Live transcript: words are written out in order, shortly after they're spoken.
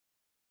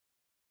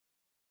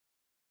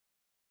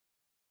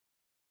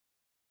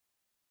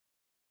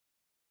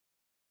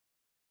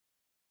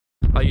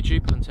Hi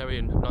YouTube,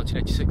 Hunterian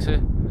 1986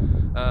 here.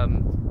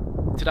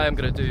 Today I'm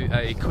going to do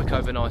a quick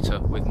overnighter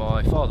with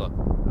my father.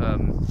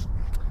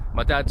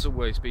 My dad's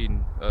always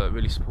been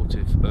really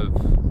supportive of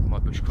my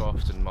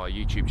bushcraft and my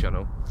YouTube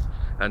channel,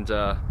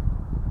 but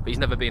he's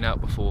never been out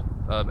before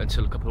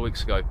until a couple of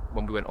weeks ago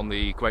when we went on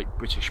the Great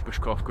British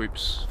Bushcraft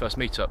Group's first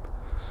meetup,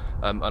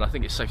 and I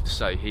think it's safe to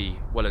say he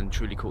well and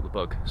truly caught the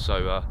bug.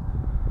 So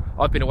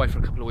I've been away for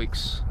a couple of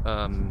weeks.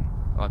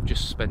 I've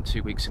just spent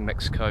 2 weeks in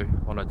Mexico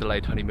on a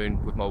delayed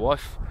honeymoon with my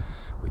wife,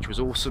 which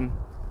was awesome.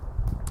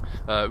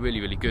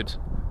 Really good.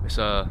 It's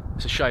a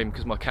shame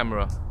because my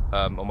camera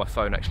on my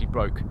phone actually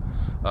broke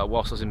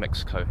whilst I was in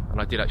Mexico,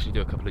 and I did actually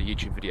do a couple of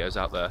YouTube videos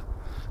out there,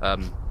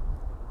 and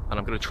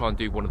I'm going to try and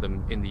do one of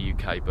them in the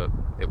UK, but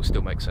it will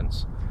still make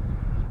sense.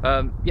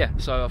 Yeah,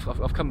 so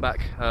I've come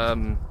back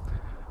from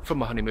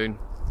my honeymoon.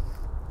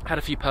 Had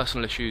a few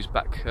personal issues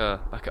back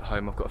at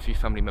home. I've got a few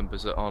family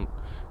members that aren't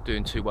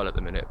doing too well at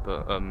the minute,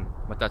 but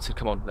my dad said,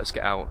 "Come on, let's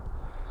get out."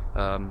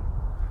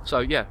 So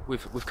yeah,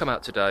 we've come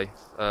out today.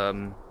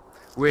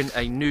 We're in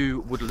a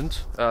new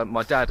woodland.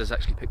 My dad has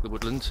actually picked the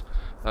woodland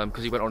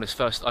because he went on his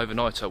first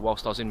overnighter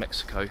whilst I was in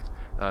Mexico.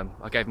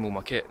 I gave him all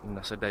my kit and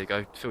I said, "There you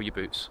go, fill your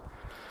boots."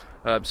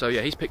 So yeah,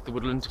 he's picked the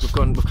woodland. We've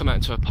come out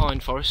into a pine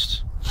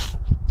forest,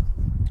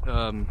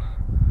 and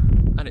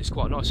it's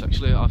quite nice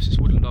actually. It's this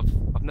woodland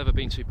I've never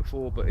been to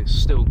before, but it's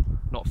still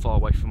not far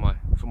away from my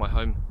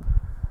home.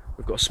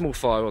 We've got a small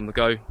fire on the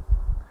go.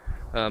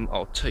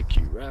 I'll take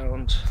you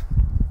round.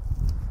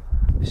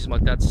 This is my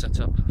dad's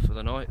setup for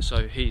the night,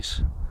 so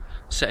he's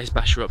set his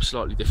basher up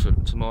slightly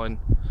different to mine,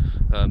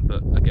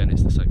 but again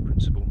it's the same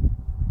principle.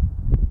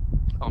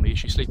 Army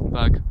issue sleeping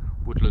bag,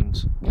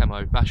 woodland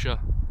camo basher.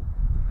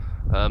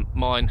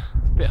 Mine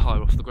a bit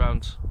higher off the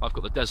ground. I've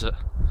got the desert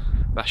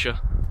basher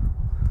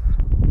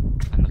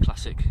and the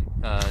classic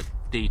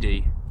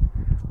DD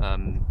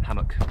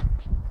hammock.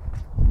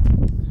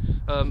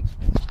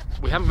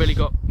 We haven't really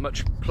got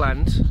much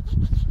planned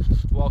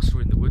whilst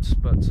we're in the woods,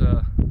 but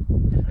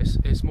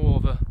it's more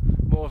of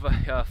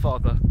a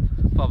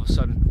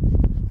father-son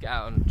get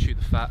out and chew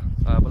the fat.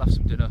 We'll have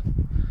some dinner,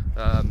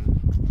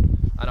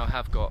 and I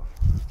have got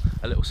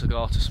a little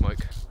cigar to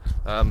smoke.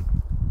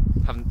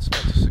 Haven't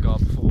smoked a cigar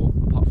before,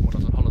 apart from when I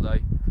was on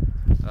holiday,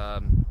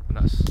 and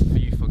that's for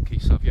you funky.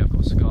 So yeah, I've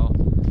got a cigar,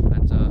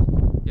 and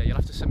yeah, you'll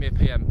have to send me a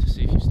PM to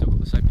see if you've still got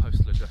the same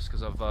postal address,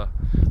 because I've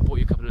bought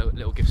you a couple of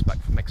little gifts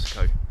back from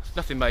Mexico.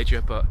 Nothing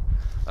major, but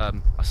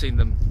I've seen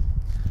them,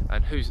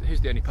 and who's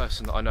the only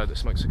person that I know that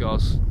smokes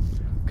cigars?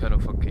 Colonel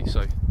Funky.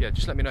 So yeah,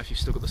 just let me know if you've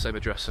still got the same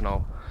address, and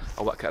I'll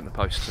whack it in the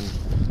post. And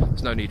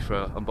there's no need for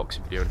an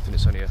unboxing video or anything.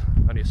 It's only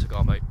a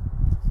cigar, mate.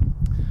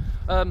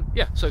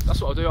 Yeah, so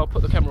that's what I'll do. I'll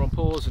put the camera on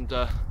pause, and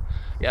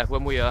yeah,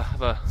 when we've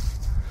got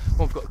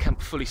the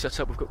camp fully set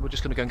up, we're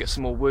just going to go and get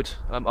some more wood.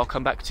 I'll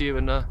come back to you,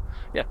 and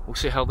yeah, we'll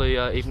see how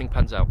the evening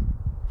pans out.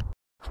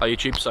 Hi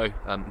YouTube, so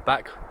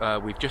back.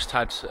 We've just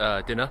had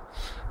dinner,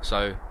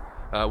 so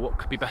what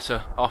could be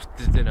better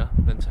after the dinner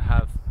than to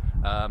have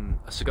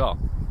a cigar?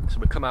 So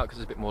we've come out because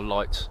it's a bit more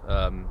light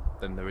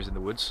than there is in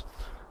the woods.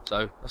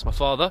 So that's my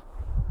father.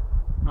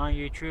 Hi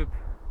YouTube.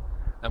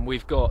 And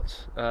we've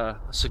got a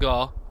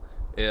cigar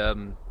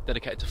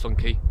dedicated to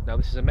Funky. Now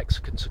this is a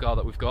Mexican cigar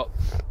that we've got,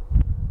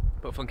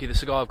 but Funky, the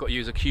cigar I've got to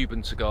use a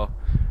Cuban cigar.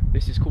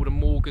 This is called a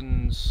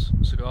Morgan's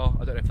cigar.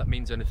 I don't know if that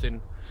means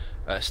anything.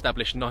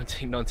 Established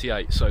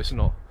 1998, so it's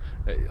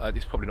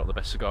probably not the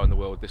best cigar in the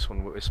world, this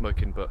one we're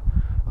smoking, but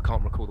I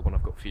can't recall the one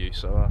I've got for you.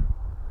 So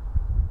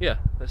yeah,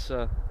 let's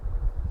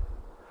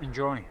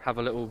enjoy. Have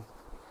a little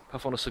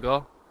puff on a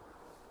cigar.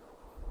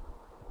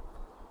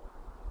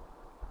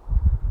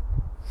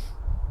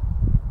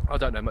 I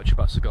don't know much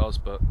about cigars,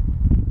 but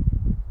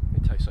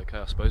it tastes okay,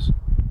 I suppose.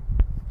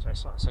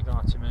 Tastes like a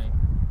cigar to me.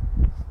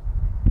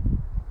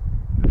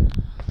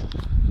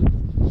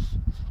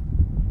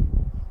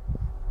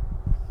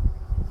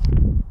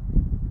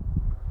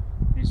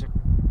 Needs a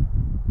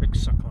big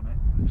suck on it.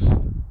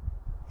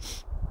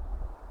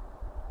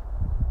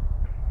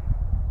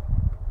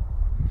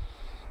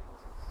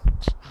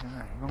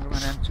 Yeah, you won't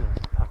get an empty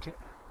packet.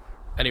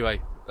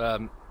 Anyway,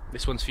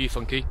 this one's for you,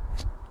 Funky.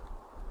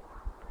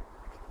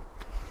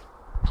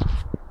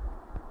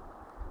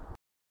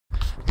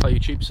 Hi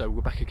YouTube, so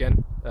we're back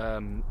again,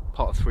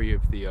 part 3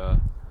 of the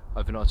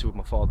overnighter with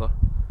my father.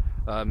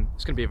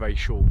 It's going to be a very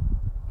short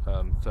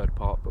third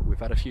part, but we've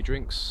had a few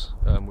drinks,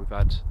 we've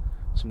had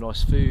some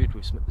nice food,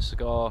 we've smoked the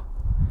cigar,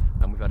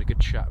 and we've had a good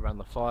chat around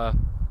the fire.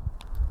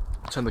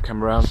 I'll turn the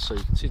camera around so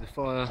you can see the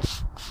fire.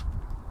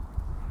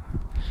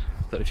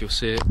 Don't know if you'll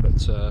see it,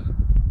 but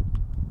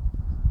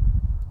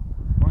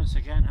once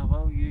again,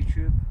 hello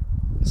YouTube.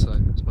 So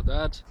that's my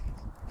dad.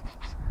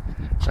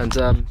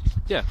 And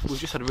yeah, we've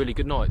just had a really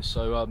good night,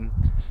 so I'm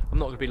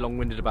not going to be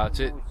long-winded about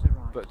it,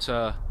 but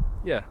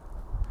yeah,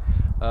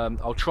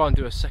 I'll try and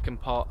do a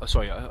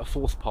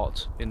fourth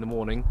part in the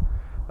morning.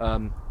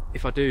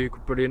 If I do,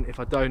 brilliant. If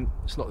I don't,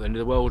 it's not the end of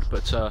the world,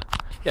 but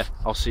yeah,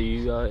 I'll see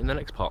you in the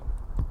next part.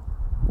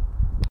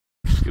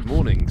 Good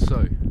morning.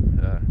 So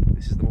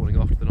this is the morning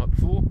after the night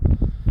before.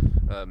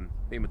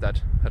 Me and my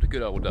dad had a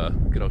good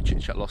old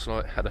chit chat last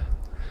night. Had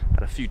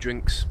a few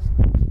drinks,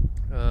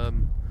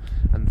 and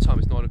the time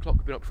is 9 o'clock.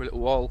 We've been up for a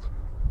little while,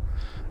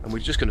 and we're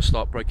just going to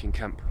start breaking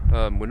camp.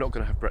 We're not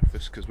going to have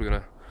breakfast because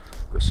we're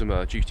got some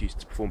duties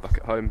to perform back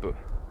at home. But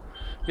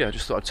yeah, I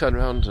just thought I'd turn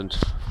around and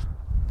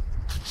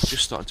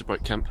just started to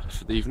break camp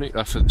for the evening.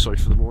 For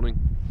the morning.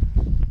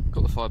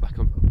 Got the fire back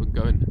up and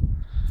going.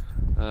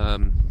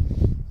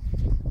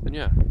 And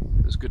yeah,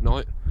 it was a good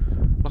night.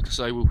 Like I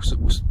say, we're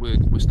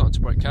starting to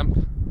break camp,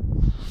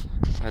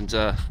 and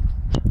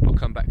I'll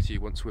come back to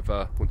you once we've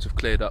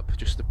cleared up,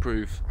 just to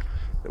prove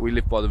that we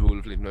live by the rule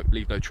of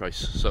leave no trace.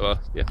 So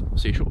yeah, I'll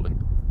see you shortly.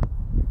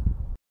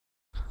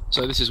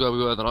 So this is where we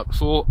were the night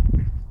before.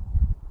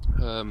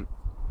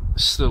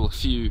 Still a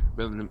few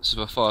remnants of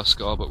a fire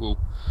scar, but we're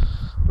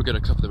going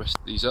to cover the rest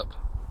of these up.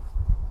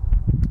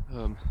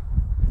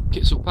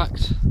 Kit's all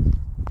packed.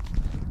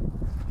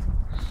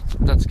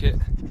 Dad's kit,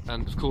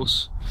 and of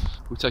course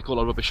we take all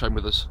our rubbish home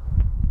with us.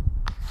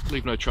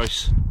 Leave no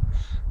trace.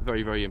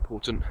 Very, very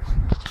important.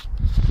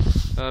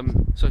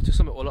 So to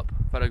sum it all up,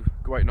 I've had a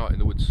great night in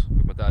the woods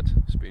with my dad.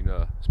 It's been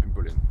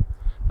brilliant,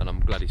 and I'm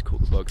glad he's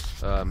caught the bug.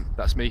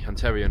 That's me,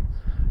 Hunterian,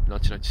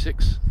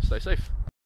 1986. Stay safe.